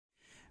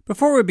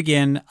Before we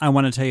begin, I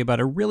want to tell you about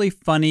a really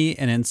funny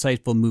and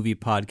insightful movie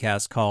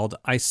podcast called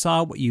I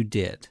Saw What You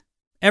Did.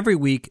 Every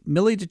week,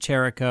 Millie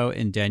DeCherico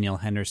and Danielle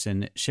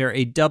Henderson share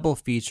a double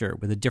feature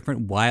with a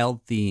different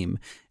wild theme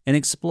and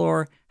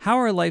explore how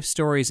our life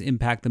stories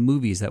impact the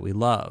movies that we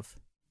love.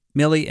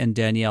 Millie and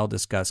Danielle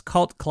discuss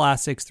cult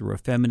classics through a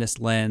feminist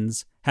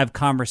lens, have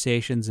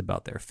conversations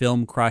about their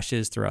film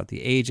crushes throughout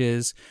the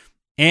ages,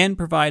 and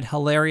provide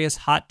hilarious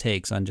hot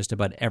takes on just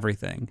about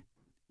everything.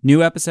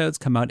 New episodes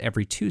come out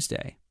every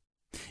Tuesday.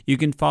 You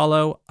can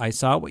follow I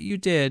Saw What You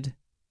Did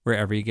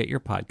wherever you get your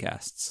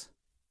podcasts.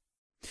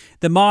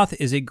 The Moth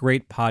is a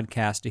great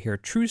podcast to hear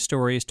true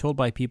stories told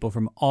by people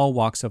from all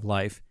walks of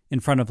life in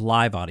front of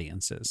live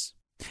audiences.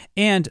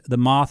 And The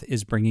Moth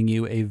is bringing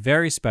you a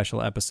very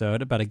special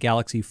episode about a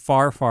galaxy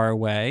far, far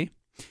away.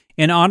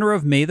 In honor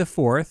of May the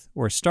 4th,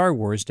 or Star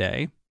Wars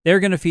Day, they're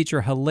going to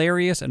feature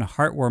hilarious and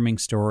heartwarming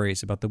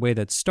stories about the way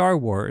that Star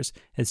Wars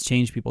has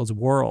changed people's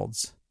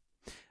worlds.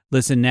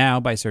 Listen now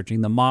by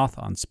searching The Moth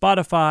on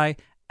Spotify,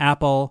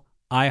 Apple,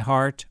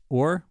 iHeart,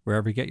 or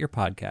wherever you get your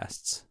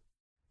podcasts.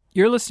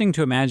 You're listening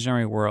to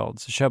Imaginary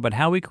Worlds, a show about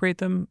how we create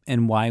them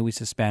and why we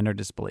suspend our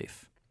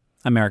disbelief.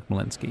 I'm Eric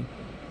Molinsky.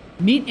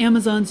 Meet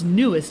Amazon's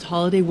newest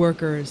holiday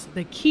workers,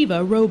 the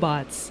Kiva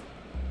robots.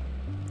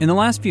 In the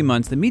last few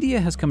months, the media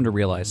has come to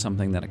realize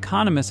something that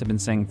economists have been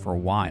saying for a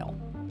while.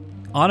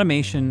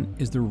 Automation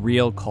is the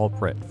real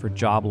culprit for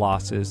job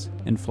losses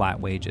and flat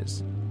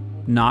wages,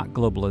 not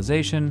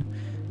globalization,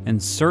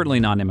 and certainly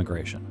not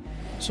immigration.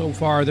 So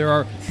far, there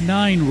are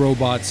 9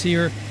 robots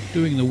here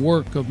doing the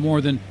work of more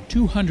than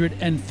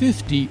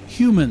 250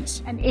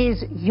 humans. And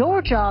is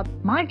your job,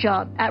 my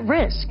job, at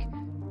risk?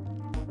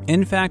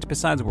 In fact,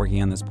 besides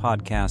working on this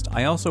podcast,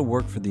 I also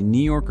work for the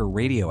New Yorker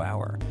Radio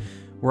Hour,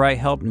 where I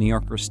help New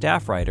Yorker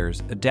staff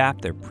writers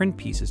adapt their print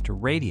pieces to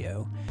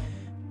radio.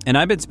 And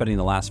I've been spending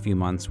the last few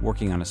months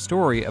working on a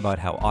story about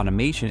how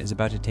automation is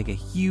about to take a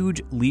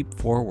huge leap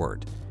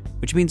forward,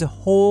 which means a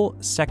whole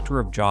sector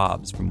of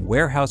jobs, from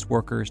warehouse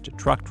workers to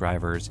truck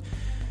drivers,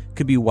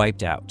 could be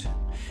wiped out.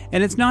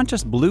 And it's not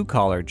just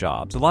blue-collar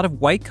jobs. A lot of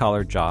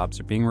white-collar jobs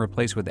are being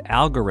replaced with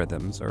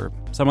algorithms or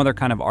some other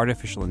kind of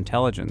artificial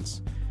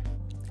intelligence.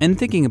 And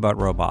thinking about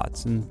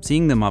robots and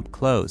seeing them up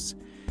close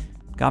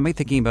got me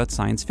thinking about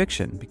science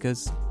fiction,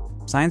 because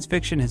science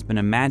fiction has been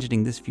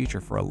imagining this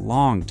future for a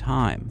long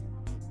time.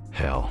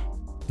 Hell,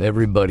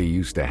 everybody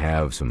used to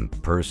have some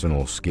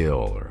personal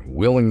skill or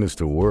willingness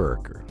to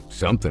work or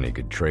something he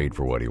could trade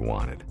for what he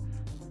wanted.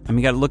 I mean,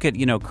 you got to look at,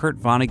 Kurt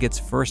Vonnegut's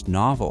first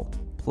novel,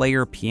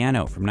 Player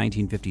Piano, from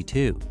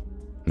 1952.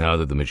 Now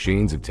that the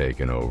machines have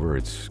taken over,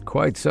 it's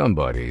quite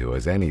somebody who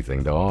has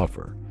anything to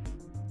offer.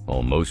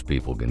 All most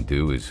people can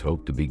do is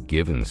hope to be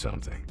given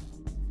something.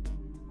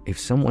 If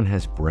someone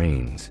has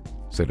brains,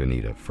 said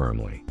Anita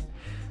firmly,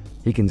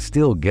 he can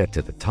still get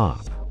to the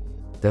top.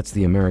 That's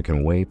the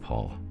American way,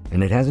 Paul,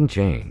 and it hasn't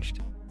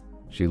changed.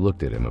 She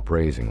looked at him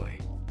appraisingly.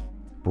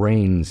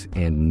 Brains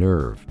and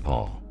nerve,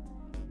 Paul.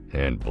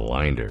 And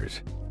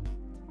blinders.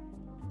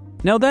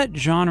 Now, that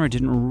genre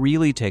didn't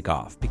really take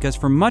off because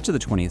for much of the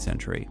 20th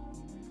century,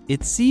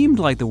 it seemed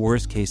like the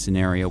worst-case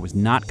scenario was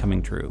not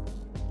coming true.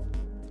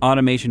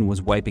 Automation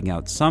was wiping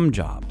out some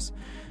jobs,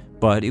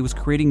 but it was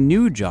creating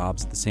new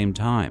jobs at the same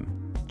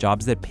time.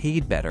 Jobs that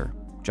paid better,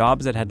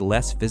 jobs that had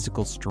less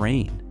physical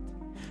strain.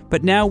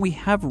 But now we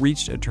have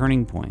reached a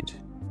turning point.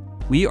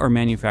 We are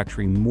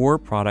manufacturing more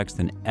products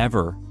than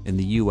ever in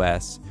the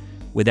U.S.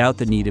 without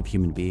the need of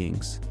human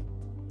beings.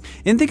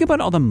 And think about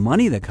all the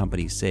money that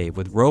companies save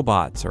with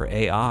robots or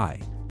AI.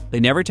 They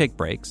never take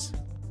breaks.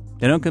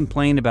 They don't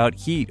complain about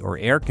heat or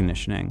air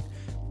conditioning.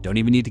 Don't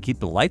even need to keep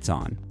the lights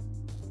on.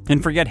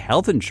 And forget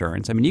health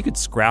insurance. I mean, you could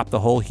scrap the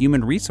whole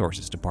human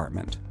resources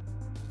department.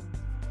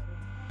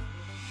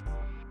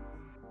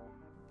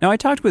 Now, I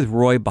talked with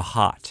Roy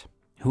Bahat,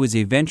 who is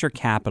a venture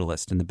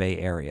capitalist in the Bay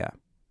Area.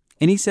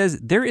 And he says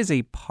there is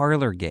a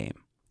parlor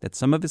game that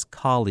some of his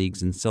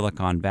colleagues in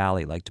Silicon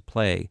Valley like to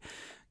play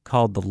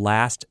called The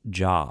Last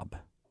Job.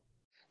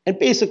 And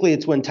basically,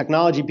 it's when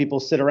technology people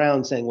sit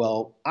around saying,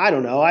 well, I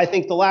don't know, I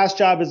think the last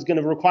job is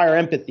going to require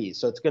empathy.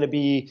 So it's going to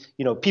be,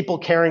 people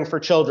caring for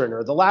children,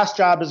 or the last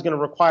job is going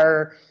to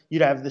require you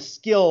to have the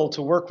skill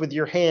to work with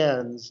your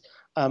hands,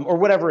 or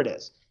whatever it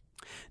is.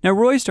 Now,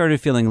 Roy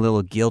started feeling a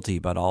little guilty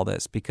about all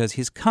this because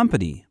his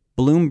company,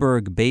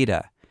 Bloomberg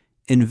Beta,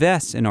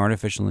 invests in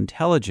artificial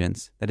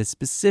intelligence that is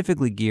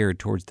specifically geared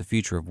towards the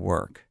future of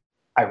work.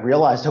 I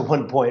realized at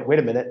one point, wait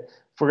a minute,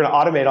 if we're going to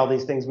automate all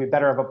these things, we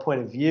better have a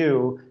point of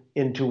view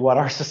into what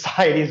our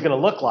society is going to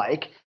look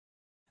like.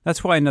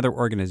 That's why another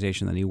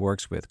organization that he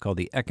works with, called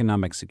the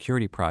Economic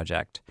Security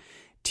Project,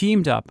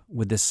 teamed up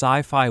with the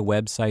sci-fi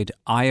website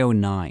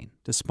IO9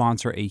 to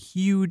sponsor a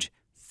huge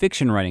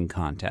fiction writing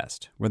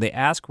contest where they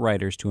ask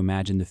writers to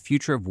imagine the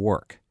future of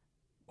work,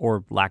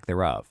 or lack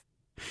thereof.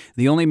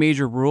 The only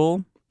major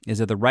rule is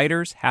that the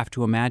writers have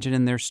to imagine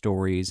in their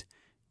stories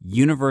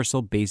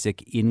universal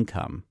basic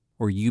income,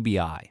 or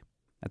UBI.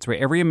 That's where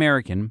every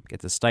American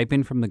gets a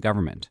stipend from the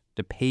government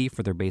to pay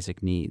for their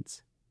basic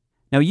needs.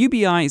 Now,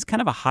 UBI is kind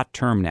of a hot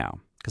term now,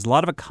 Because a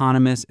lot of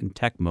economists and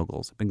tech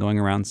moguls have been going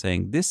around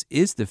saying this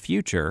is the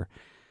future,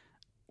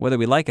 whether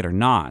we like it or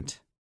not.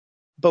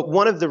 But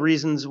one of the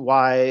reasons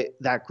why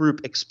that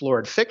group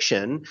explored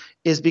fiction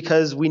is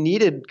because we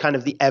needed kind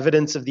of the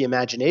evidence of the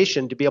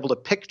imagination to be able to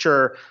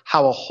picture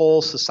how a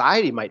whole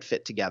society might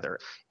fit together.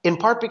 In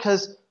part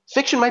because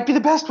fiction might be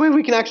the best way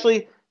we can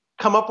actually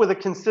come up with a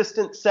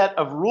consistent set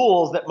of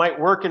rules that might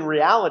work in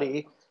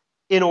reality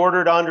in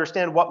order to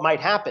understand what might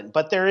happen.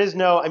 But there is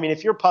no, I mean,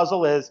 if your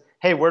puzzle is,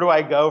 hey, where do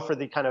I go for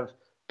the kind of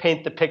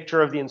paint the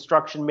picture of the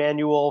instruction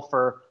manual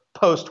for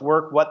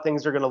post-work, what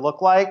things are going to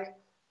look like,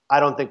 I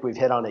don't think we've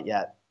hit on it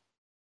yet.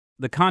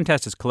 The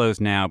contest is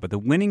closed now, but the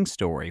winning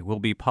story will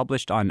be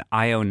published on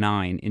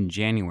IO9 in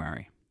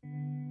January.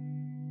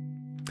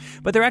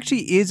 But there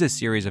actually is a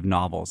series of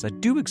novels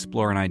that do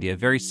explore an idea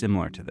very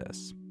similar to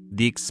this.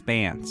 The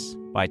Expanse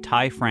by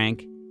Ty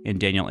Franck and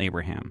Daniel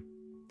Abraham.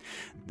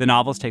 The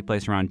novels take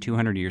place around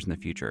 200 years in the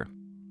future.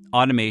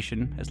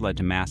 Automation has led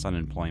to mass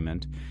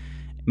unemployment.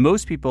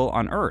 Most people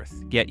on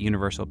Earth get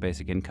universal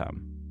basic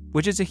income,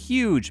 which is a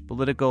huge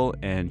political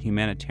and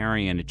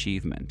humanitarian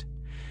achievement.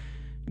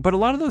 But a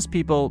lot of those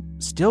people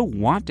still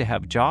want to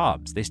have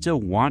jobs. They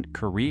still want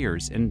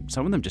careers, and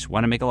some of them just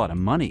want to make a lot of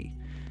money.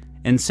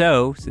 And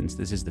so, since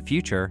this is the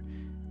future,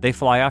 they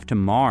fly off to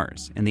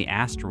Mars and the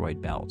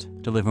asteroid belt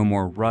to live a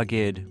more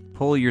rugged,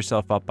 pull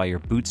yourself up by your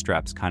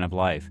bootstraps kind of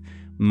life,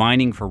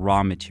 mining for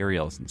raw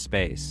materials in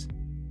space.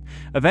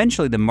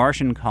 Eventually, the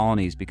Martian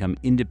colonies become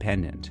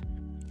independent,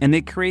 and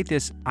they create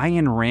this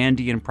Ayn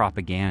Randian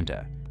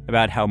propaganda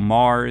about how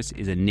Mars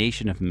is a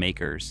nation of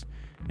makers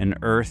and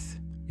Earth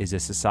is a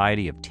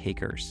society of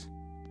takers.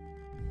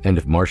 And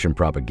if Martian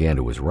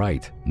propaganda was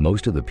right,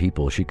 most of the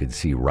people she could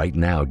see right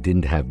now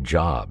didn't have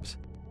jobs.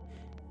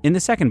 In the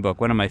second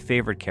book, one of my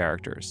favorite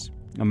characters,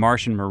 a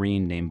Martian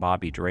Marine named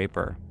Bobby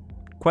Draper,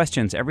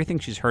 questions everything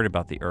she's heard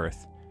about the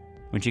Earth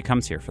when she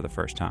comes here for the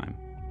first time.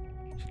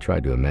 She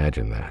tried to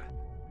imagine that.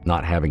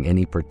 Not having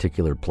any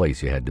particular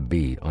place you had to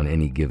be on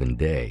any given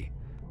day.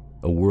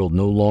 A world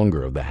no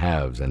longer of the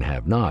haves and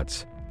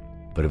have-nots,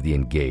 but of the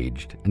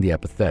engaged and the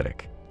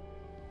apathetic.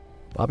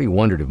 Bobby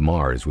wondered if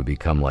Mars would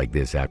become like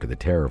this after the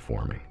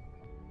terraforming.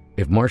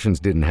 If Martians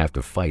didn't have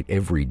to fight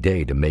every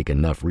day to make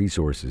enough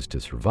resources to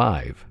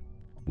survive,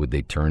 would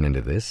they turn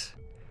into this?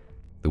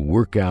 The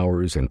work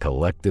hours and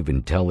collective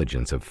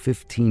intelligence of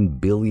 15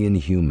 billion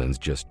humans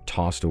just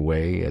tossed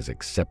away as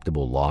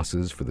acceptable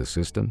losses for the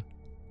system?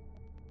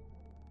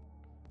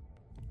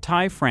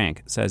 Ty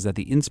Franck says that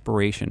the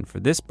inspiration for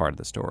this part of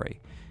the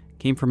story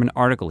came from an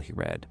article he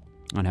read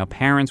on how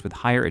parents with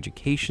higher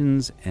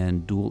educations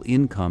and dual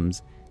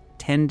incomes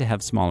tend to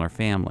have smaller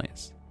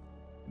families.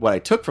 What I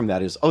took from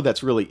that is,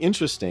 that's really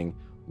interesting.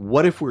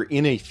 What if we're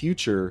in a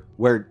future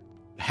where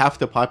half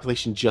the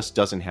population just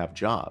doesn't have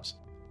jobs?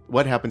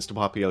 What happens to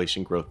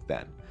population growth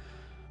then?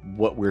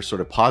 What we're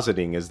sort of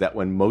positing is that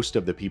when most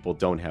of the people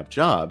don't have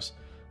jobs,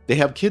 they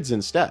have kids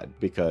instead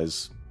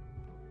because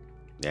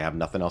they have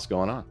nothing else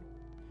going on.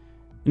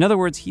 In other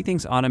words, he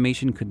thinks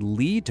automation could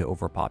lead to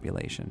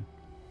overpopulation,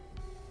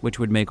 which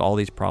would make all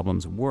these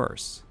problems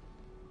worse.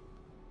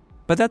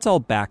 But that's all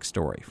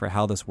backstory for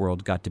how this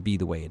world got to be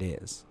the way it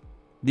is.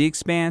 The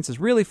Expanse is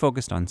really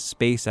focused on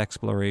space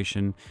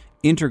exploration,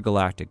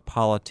 intergalactic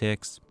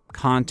politics,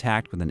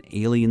 contact with an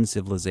alien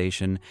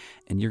civilization,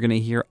 and you're going to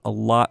hear a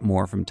lot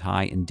more from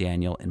Ty and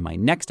Daniel in my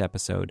next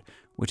episode,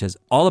 which is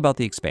all about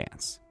The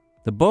Expanse,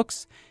 the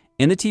books,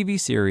 and the TV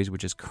series,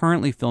 which is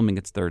currently filming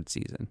its third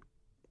season.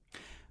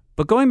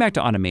 But going back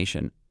to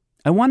automation,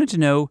 I wanted to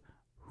know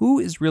who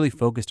is really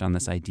focused on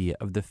this idea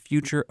of the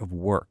future of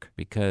work,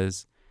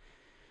 because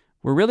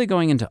we're really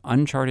going into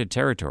uncharted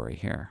territory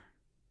here.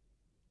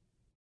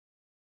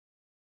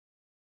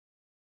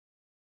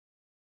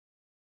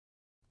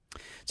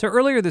 So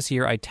earlier this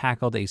year, I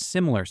tackled a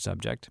similar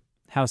subject,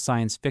 how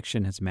science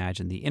fiction has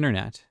imagined the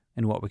internet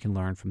and what we can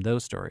learn from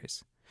those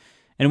stories.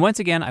 And once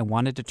again, I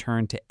wanted to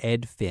turn to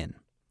Ed Finn,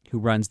 who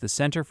runs the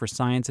Center for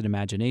Science and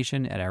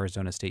Imagination at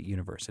Arizona State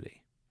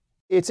University.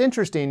 It's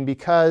interesting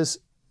because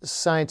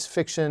science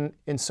fiction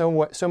in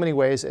so many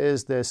ways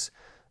is this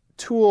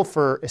tool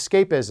for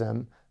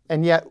escapism,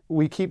 and yet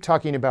we keep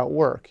talking about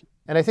work.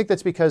 And I think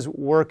that's because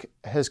work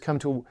has come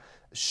to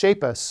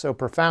shape us so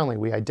profoundly.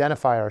 We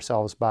identify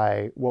ourselves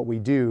by what we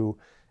do.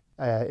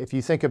 If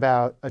you think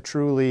about a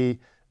truly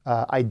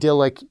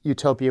idyllic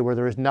utopia where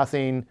there is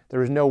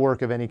no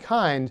work of any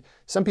kind,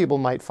 some people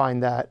might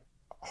find that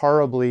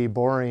horribly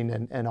boring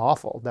and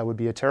awful. That would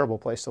be a terrible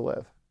place to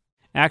live.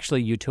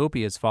 Actually,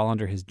 utopias fall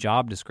under his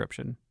job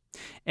description.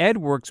 Ed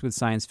works with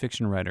science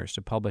fiction writers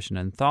to publish an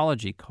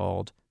anthology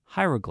called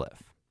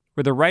Hieroglyph,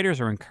 where the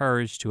writers are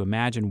encouraged to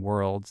imagine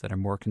worlds that are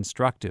more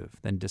constructive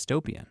than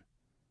dystopian.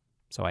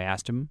 So I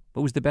asked him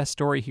what was the best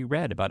story he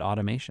read about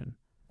automation.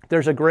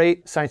 There's a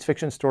great science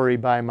fiction story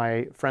by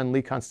my friend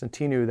Lee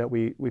Constantinou that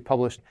we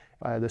published.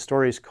 The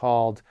story is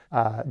called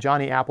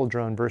Johnny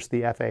Appledrone versus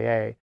the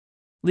FAA.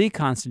 Lee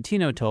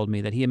Constantinou told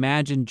me that he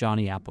imagined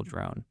Johnny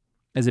Appledrone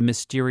as a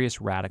mysterious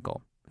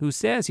radical who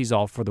says he's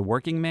all for the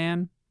working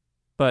man,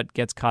 but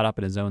gets caught up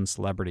in his own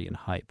celebrity and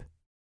hype.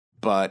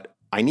 but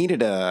I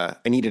needed a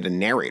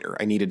narrator.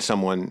 I needed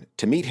someone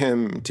to meet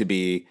him, to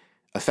be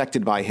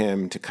affected by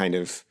him, to kind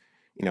of,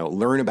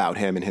 learn about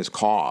him and his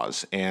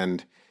cause.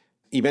 And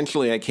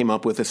eventually I came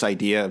up with this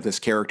idea of this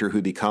character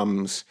who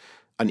becomes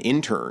an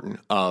intern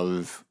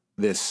of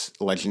this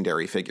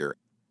legendary figure.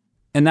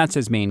 And that's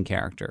his main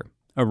character,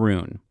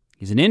 Arun.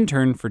 He's an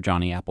intern for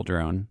Johnny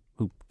Appledrone,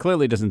 who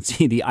clearly doesn't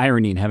see the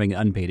irony in having an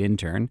unpaid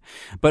intern.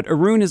 But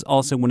Arun is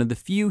also one of the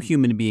few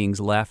human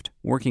beings left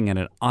working at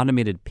an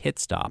automated pit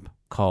stop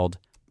called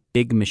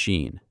Big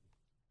Machine.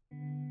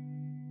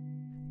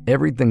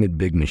 Everything at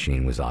Big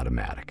Machine was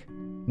automatic.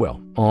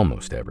 Well,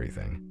 almost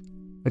everything.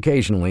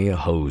 Occasionally, a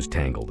hose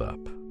tangled up.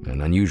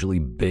 An unusually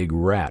big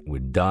rat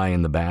would die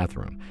in the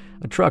bathroom.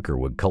 A trucker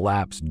would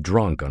collapse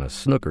drunk on a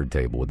snooker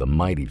table with a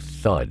mighty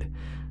thud.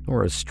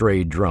 Or a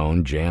stray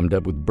drone jammed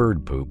up with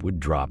bird poop would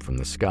drop from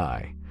the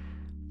sky.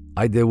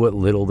 I did what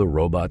little the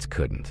robots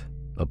couldn't.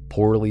 A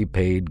poorly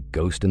paid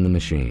ghost in the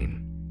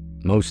machine.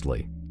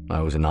 Mostly,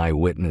 I was an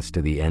eyewitness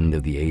to the end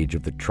of the age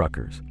of the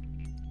truckers.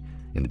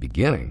 In the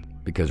beginning,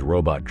 because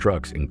robot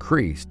trucks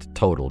increased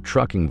total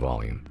trucking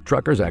volume,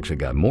 truckers actually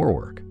got more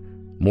work.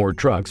 More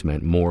trucks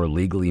meant more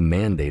legally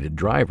mandated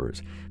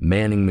drivers,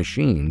 manning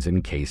machines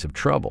in case of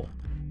trouble.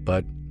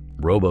 But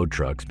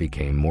robo-trucks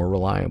became more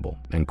reliable,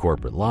 and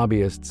corporate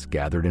lobbyists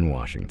gathered in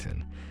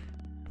Washington.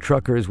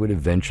 Truckers would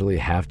eventually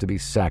have to be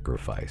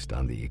sacrificed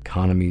on the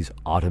economy's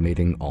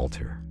automating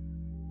altar.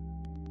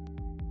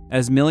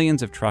 As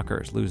millions of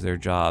truckers lose their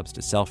jobs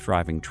to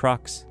self-driving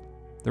trucks,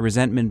 the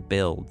resentment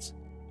builds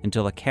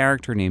until a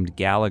character named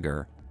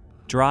Gallagher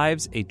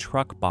drives a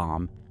truck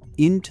bomb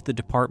into the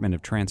Department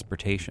of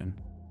Transportation.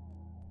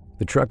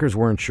 The truckers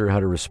weren't sure how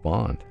to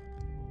respond.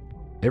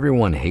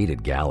 Everyone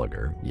hated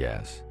Gallagher,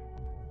 yes.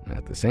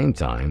 At the same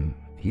time,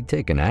 he'd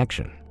taken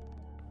action.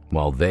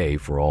 While they,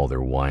 for all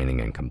their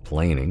whining and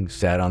complaining,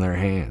 sat on their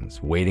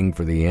hands, waiting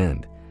for the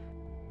end,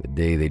 the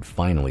day they'd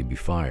finally be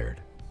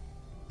fired.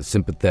 The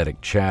sympathetic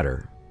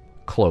chatter,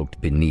 cloaked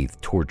beneath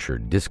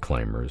tortured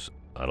disclaimers,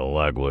 "I don't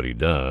like what he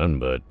done,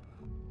 but,"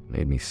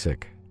 made me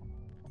sick.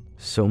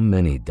 So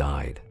many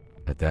died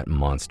at that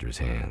monster's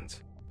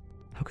hands.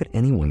 How could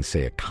anyone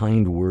say a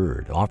kind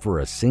word, offer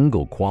a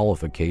single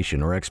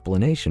qualification or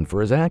explanation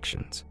for his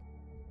actions?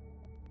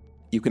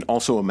 You can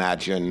also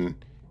imagine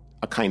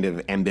a kind of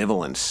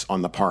ambivalence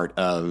on the part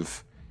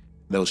of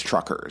those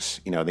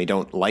truckers. They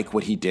don't like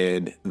what he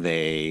did.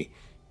 They,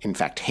 in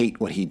fact,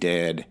 hate what he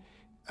did.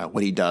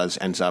 What he does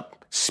ends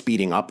up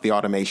speeding up the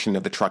automation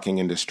of the trucking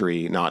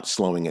industry, not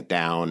slowing it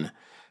down.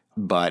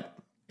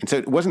 And so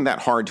it wasn't that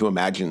hard to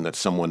imagine that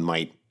someone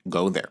might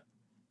go there.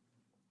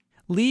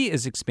 Lee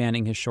is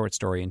expanding his short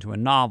story into a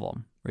novel,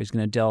 where he's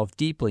going to delve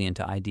deeply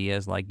into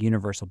ideas like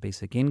universal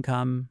basic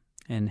income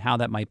and how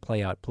that might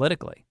play out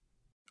politically.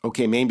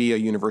 Okay, maybe a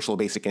universal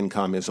basic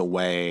income is a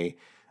way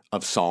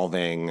of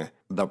solving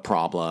the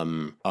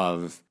problem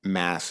of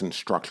mass and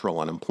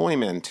structural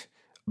unemployment,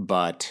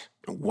 but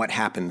what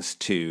happens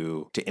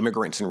to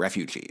immigrants and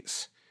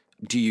refugees?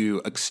 Do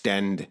you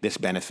extend this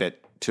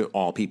benefit to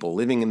all people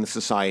living in the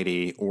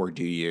society, or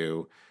do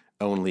you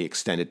only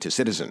extend it to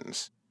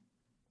citizens?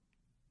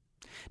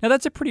 Now,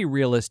 that's a pretty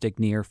realistic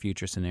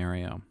near-future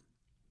scenario.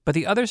 But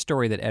the other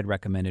story that Ed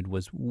recommended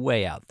was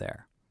way out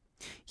there.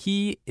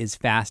 He is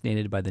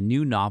fascinated by the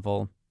new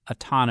novel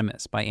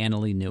Autonomous by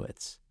Annalee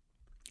Newitz.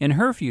 In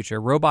her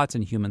future, robots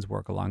and humans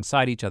work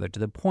alongside each other to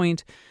the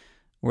point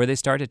where they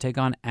start to take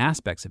on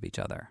aspects of each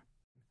other.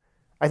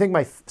 I think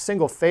my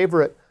single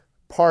favorite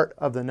part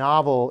of the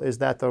novel is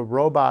that the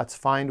robots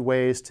find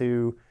ways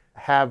to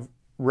have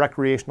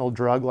recreational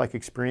drug-like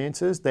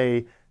experiences.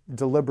 They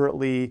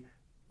deliberately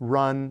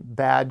run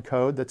bad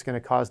code that's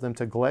going to cause them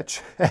to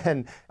glitch,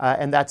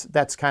 and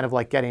that's kind of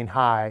like getting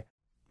high.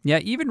 Yeah,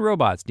 even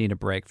robots need a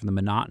break from the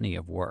monotony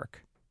of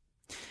work.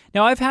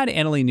 Now, I've had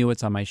Annalee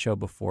Newitz on my show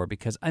before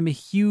because I'm a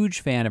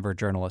huge fan of her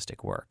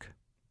journalistic work.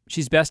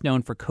 She's best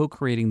known for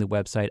co-creating the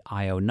website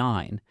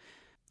IO9.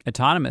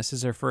 Autonomous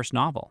is her first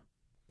novel.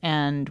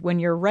 And when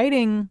you're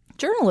writing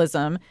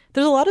journalism,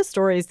 there's a lot of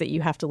stories that you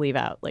have to leave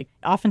out. Like,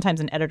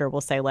 oftentimes an editor will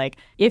say, like,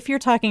 if you're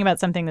talking about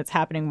something that's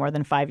happening more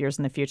than 5 years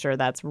in the future,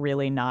 that's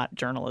really not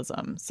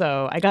journalism.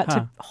 So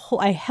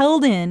I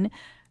held in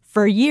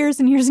for years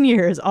and years and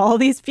years all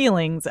these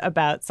feelings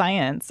about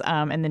science,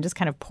 and then just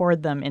kind of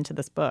poured them into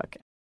this book.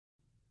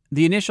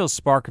 The initial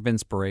spark of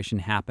inspiration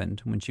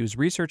happened when she was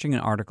researching an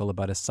article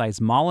about a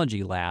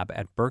seismology lab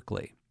at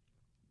Berkeley.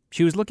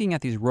 She was looking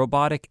at these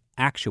robotic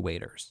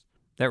actuators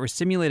that were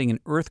simulating an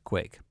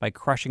earthquake by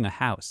crushing a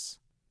house.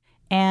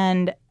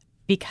 And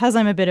because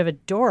I'm a bit of a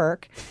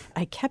dork,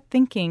 I kept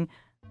thinking,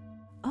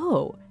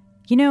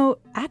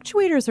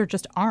 actuators are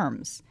just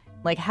arms.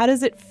 Like, how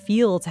does it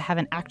feel to have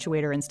an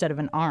actuator instead of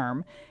an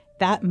arm?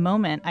 That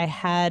moment, I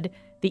had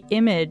the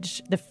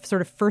image, the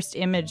sort of first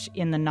image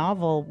in the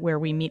novel where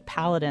we meet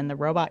Paladin, the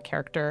robot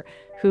character,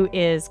 who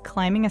is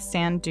climbing a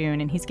sand dune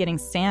and he's getting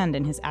sand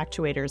in his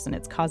actuators and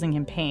it's causing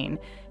him pain.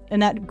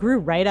 And that grew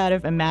right out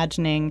of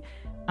imagining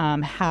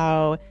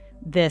how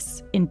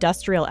this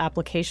industrial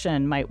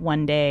application might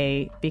one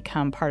day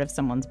become part of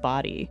someone's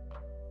body.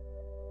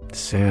 The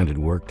sand had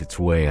worked its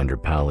way under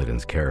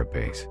Paladin's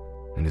carapace,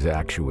 and his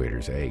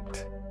actuators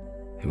ached.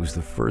 It was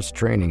the first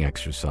training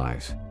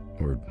exercise,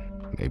 or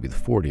maybe the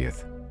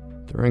 40th.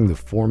 During the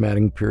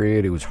formatting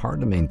period, it was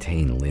hard to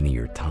maintain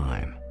linear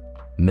time.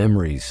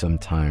 Memories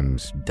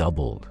sometimes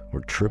doubled or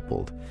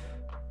tripled.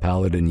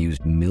 Paladin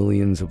used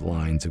millions of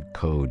lines of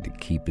code to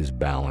keep his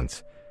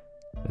balance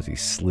as he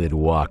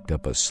walked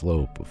up a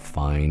slope of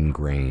fine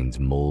grains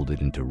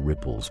molded into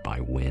ripples by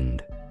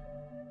wind.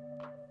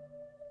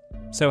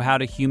 So how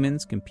do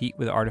humans compete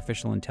with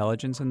artificial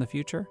intelligence in the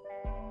future?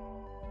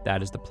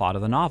 That is the plot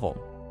of the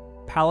novel.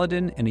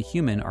 Paladin and a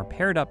human are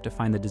paired up to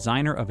find the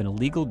designer of an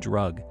illegal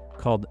drug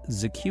called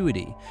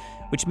Zacuity,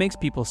 which makes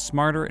people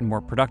smarter and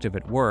more productive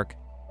at work,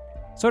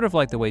 sort of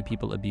like the way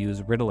people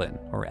abuse Ritalin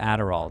or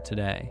Adderall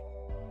today.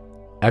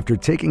 After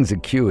taking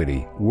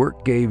Zacuity,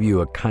 work gave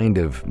you a kind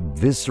of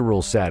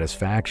visceral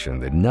satisfaction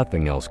that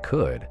nothing else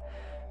could,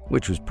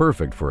 which was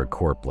perfect for a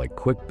corp like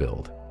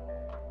QuickBuild.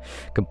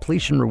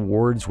 Completion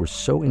rewards were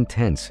so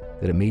intense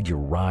that it made you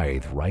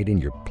writhe right in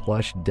your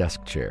plush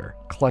desk chair,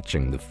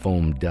 clutching the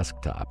foam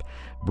desktop,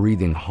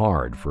 breathing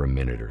hard for a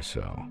minute or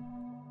so.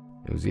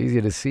 It was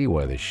easy to see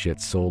why this shit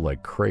sold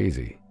like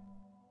crazy.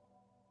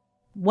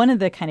 One of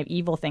the kind of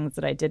evil things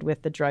that I did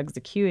with the drug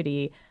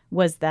Zacuity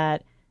was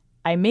that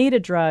I made a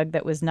drug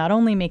that was not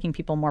only making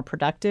people more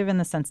productive in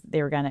the sense that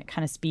they were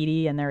kind of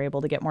speedy and they're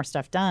able to get more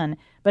stuff done,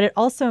 but it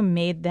also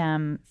made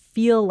them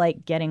feel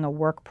like getting a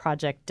work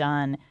project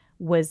done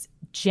was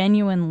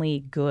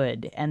genuinely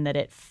good and that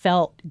it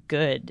felt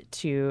good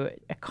to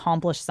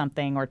accomplish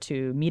something or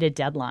to meet a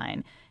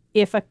deadline.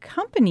 If a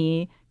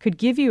company could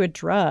give you a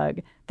drug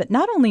that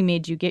not only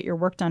made you get your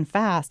work done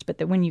fast, but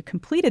that when you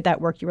completed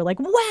that work, you were like,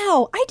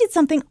 wow, I did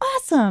something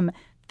awesome,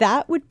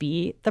 that would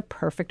be the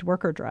perfect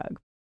worker drug.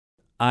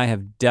 I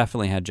have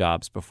definitely had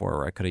jobs before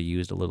where I could have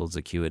used a little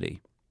Zacuity.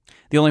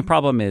 The only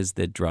problem is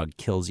the drug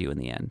kills you in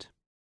the end.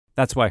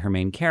 That's why her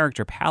main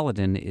character,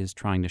 Paladin, is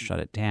trying to shut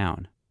it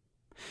down.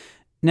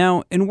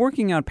 Now, in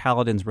working out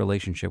Paladin's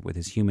relationship with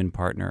his human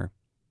partner,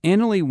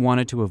 Annalee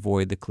wanted to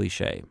avoid the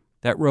cliche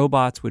that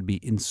robots would be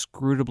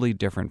inscrutably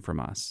different from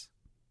us.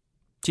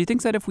 She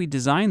thinks that if we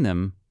design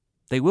them,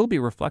 they will be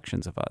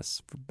reflections of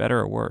us, for better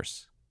or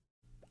worse.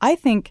 I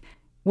think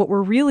what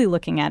we're really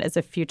looking at is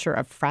a future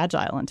of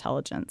fragile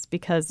intelligence,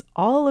 because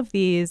all of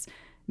these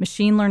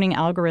machine learning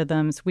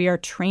algorithms, we are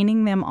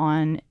training them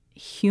on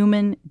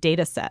human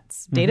data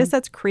sets, data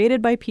sets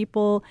created by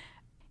people,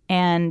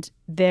 and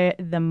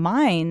the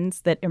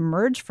minds that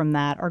emerge from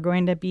that are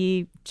going to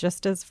be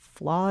just as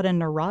flawed and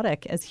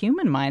neurotic as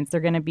human minds.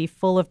 They're going to be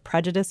full of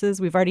prejudices.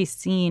 We've already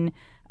seen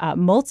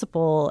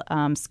multiple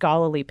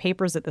scholarly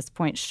papers at this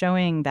point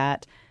showing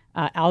that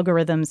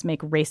algorithms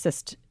make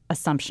racist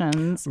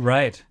assumptions.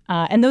 Right.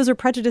 And those are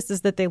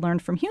prejudices that they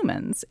learned from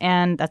humans.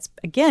 And that's,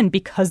 again,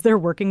 because they're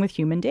working with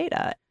human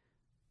data.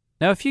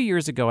 Now, a few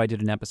years ago, I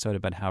did an episode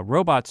about how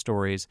robot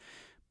stories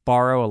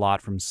borrow a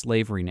lot from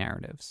slavery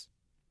narratives.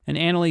 And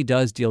Annalee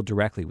does deal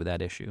directly with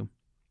that issue.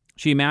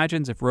 She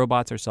imagines if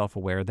robots are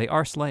self-aware, they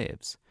are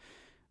slaves.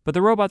 But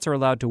the robots are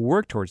allowed to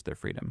work towards their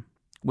freedom,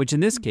 which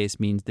in this case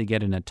means they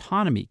get an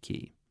autonomy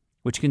key,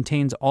 which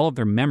contains all of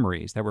their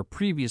memories that were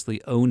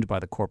previously owned by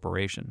the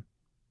corporation.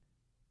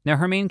 Now,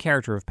 her main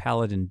character of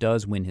Paladin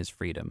does win his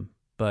freedom,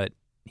 but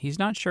he's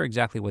not sure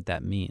exactly what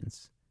that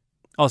means.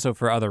 Also,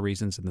 for other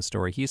reasons in the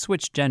story, he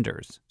switched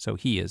genders, so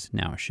he is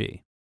now a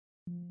she.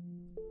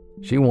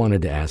 She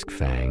wanted to ask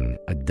Fang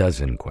a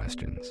dozen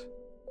questions,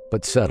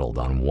 but settled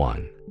on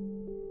one.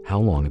 How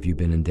long have you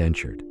been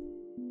indentured?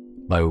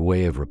 By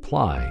way of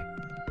reply,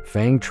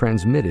 Fang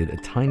transmitted a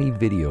tiny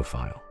video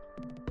file,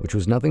 which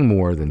was nothing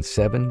more than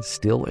 7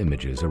 still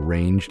images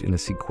arranged in a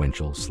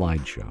sequential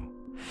slideshow.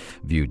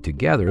 Viewed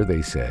together,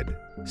 they said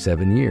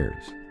 7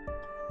 years.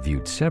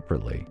 Viewed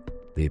separately,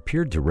 they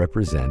appeared to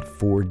represent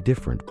 4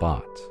 different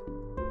bots.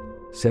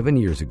 7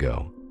 years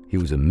ago, he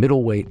was a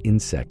middleweight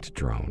insect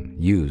drone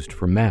used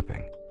for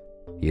mapping.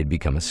 He had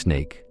become a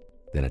snake,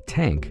 then a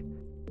tank,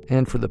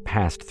 and for the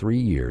past 3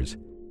 years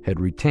had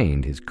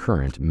retained his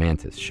current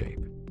mantis shape.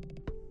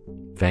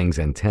 Fang's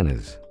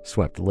antennas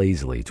swept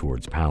lazily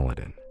towards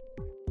Paladin.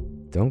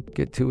 Don't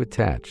get too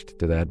attached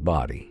to that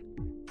body.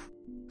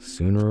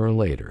 Sooner or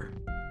later,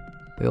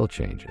 they'll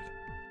change it.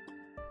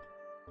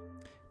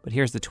 But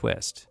here's the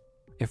twist.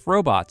 If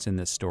robots in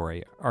this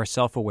story are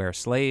self-aware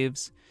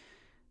slaves,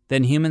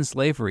 then human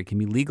slavery can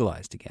be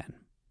legalized again.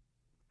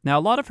 Now,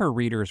 a lot of her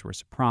readers were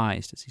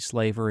surprised to see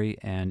slavery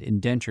and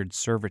indentured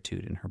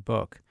servitude in her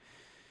book,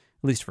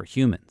 at least for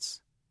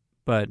humans.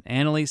 But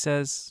Annalee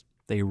says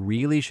they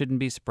really shouldn't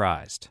be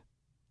surprised.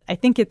 I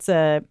think it's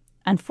a,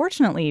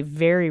 unfortunately,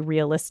 very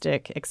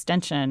realistic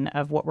extension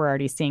of what we're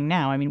already seeing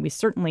now. I mean, we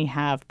certainly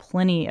have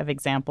plenty of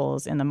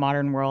examples in the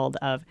modern world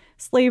of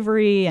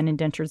slavery and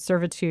indentured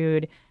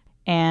servitude.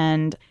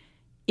 And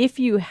if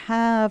you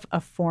have a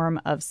form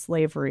of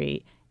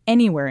slavery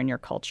anywhere in your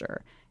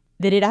culture,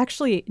 that it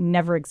actually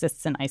never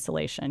exists in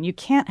isolation. You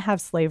can't have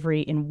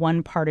slavery in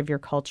one part of your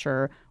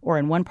culture or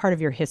in one part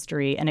of your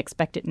history and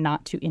expect it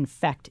not to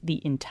infect the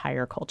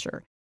entire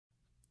culture.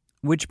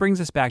 Which brings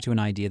us back to an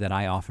idea that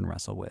I often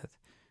wrestle with.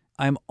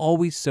 I'm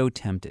always so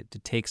tempted to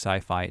take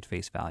sci-fi at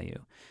face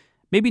value.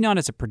 Maybe not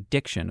as a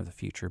prediction of the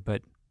future,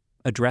 but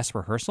a dress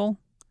rehearsal?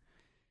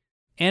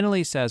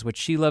 Annalise says what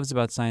she loves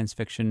about science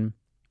fiction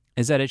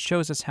is that it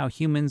shows us how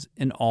humans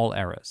in all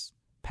eras,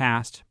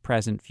 past,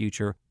 present,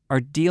 future, are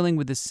dealing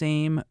with the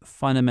same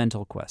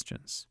fundamental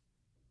questions.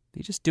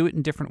 They just do it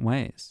in different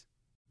ways.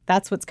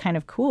 That's what's kind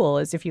of cool,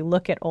 is if you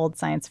look at old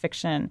science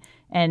fiction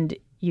and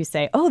you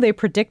say, oh, they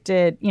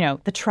predicted,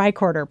 the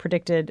tricorder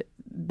predicted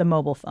the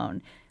mobile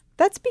phone.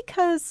 That's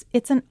because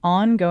it's an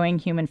ongoing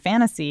human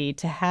fantasy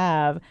to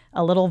have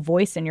a little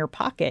voice in your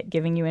pocket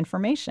giving you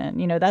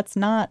information. That's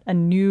not a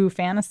new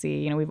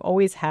fantasy. We've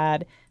always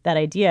had that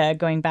idea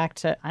going back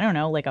to, I don't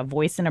know, like a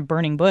voice in a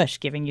burning bush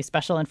giving you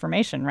special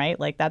information, right?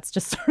 Like that's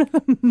just sort of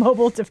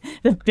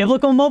the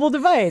biblical mobile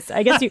device.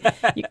 I guess you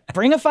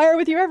bring a fire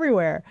with you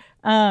everywhere.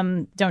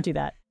 Don't do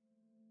that.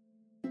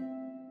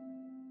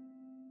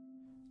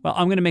 Well,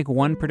 I'm going to make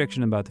one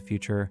prediction about the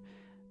future.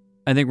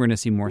 I think we're going to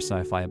see more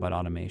sci-fi about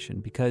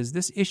automation because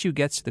this issue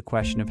gets to the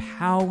question of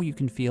how you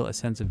can feel a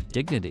sense of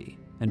dignity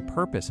and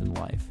purpose in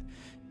life.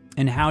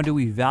 And how do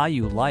we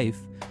value life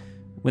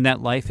when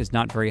that life is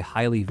not very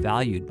highly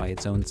valued by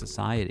its own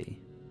society?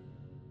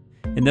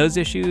 And those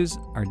issues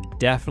are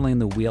definitely in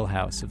the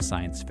wheelhouse of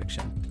science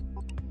fiction.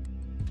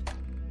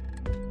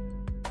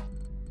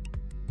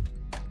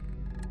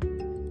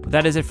 But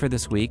that is it for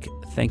this week.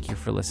 Thank you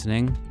for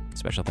listening.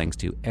 Special thanks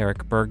to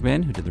Eric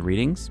Bergman, who did the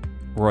readings,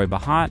 Roy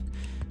Bahat,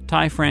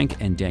 Ty Frank,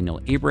 and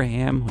Daniel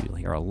Abraham, who you'll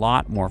hear a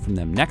lot more from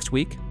them next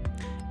week,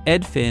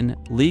 Ed Finn,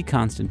 Lee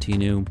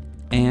Constantinou,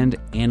 and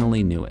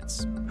Annalee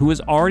Newitz, who is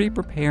already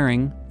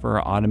preparing for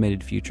our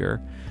automated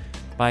future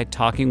by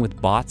talking with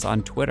bots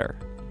on Twitter.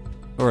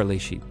 Or at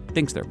least she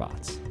thinks they're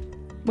bots.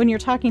 When you're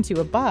talking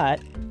to a bot,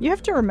 you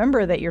have to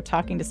remember that you're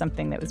talking to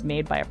something that was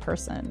made by a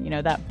person.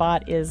 That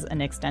bot is an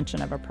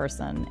extension of a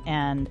person.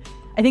 And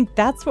I think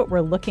that's what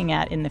we're looking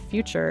at in the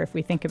future, if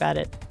we think about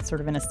it sort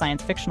of in a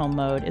science fictional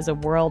mode, is a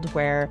world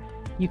where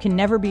you can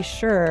never be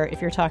sure if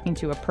you're talking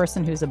to a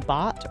person who's a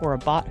bot or a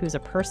bot who's a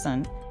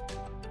person.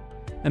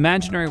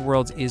 Imaginary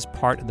Worlds is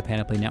part of the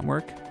Panoply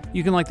Network.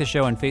 You can like the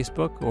show on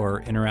Facebook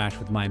or interact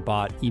with my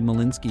bot, E.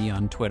 Malinsky,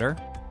 on Twitter.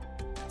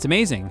 It's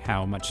amazing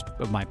how much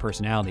of my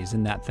personality is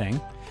in that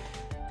thing.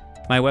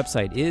 My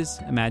website is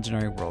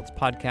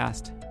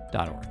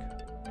imaginaryworldspodcast.org.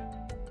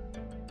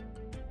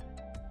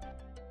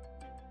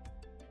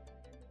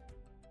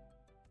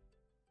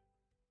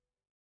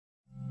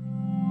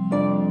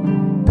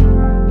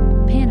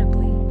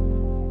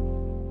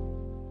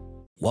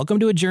 Welcome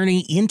to a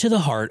journey into the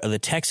heart of the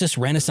Texas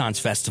Renaissance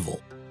Festival,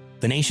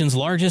 the nation's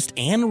largest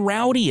and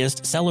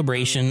rowdiest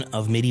celebration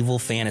of medieval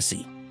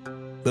fantasy.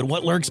 But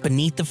what lurks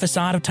beneath the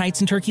facade of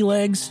tights and turkey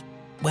legs?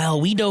 Well,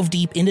 we dove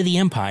deep into the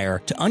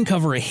empire to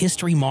uncover a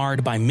history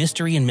marred by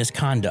mystery and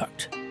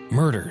misconduct,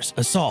 murders,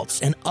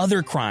 assaults, and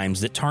other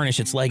crimes that tarnish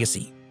its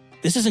legacy.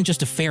 This isn't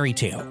just a fairy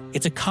tale,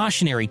 it's a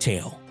cautionary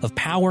tale of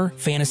power,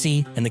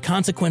 fantasy, and the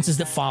consequences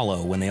that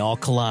follow when they all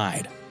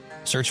collide.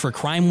 Search for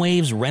Crime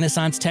Waves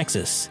Renaissance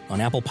Texas on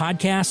Apple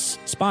Podcasts,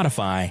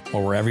 Spotify,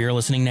 or wherever you're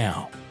listening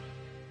now.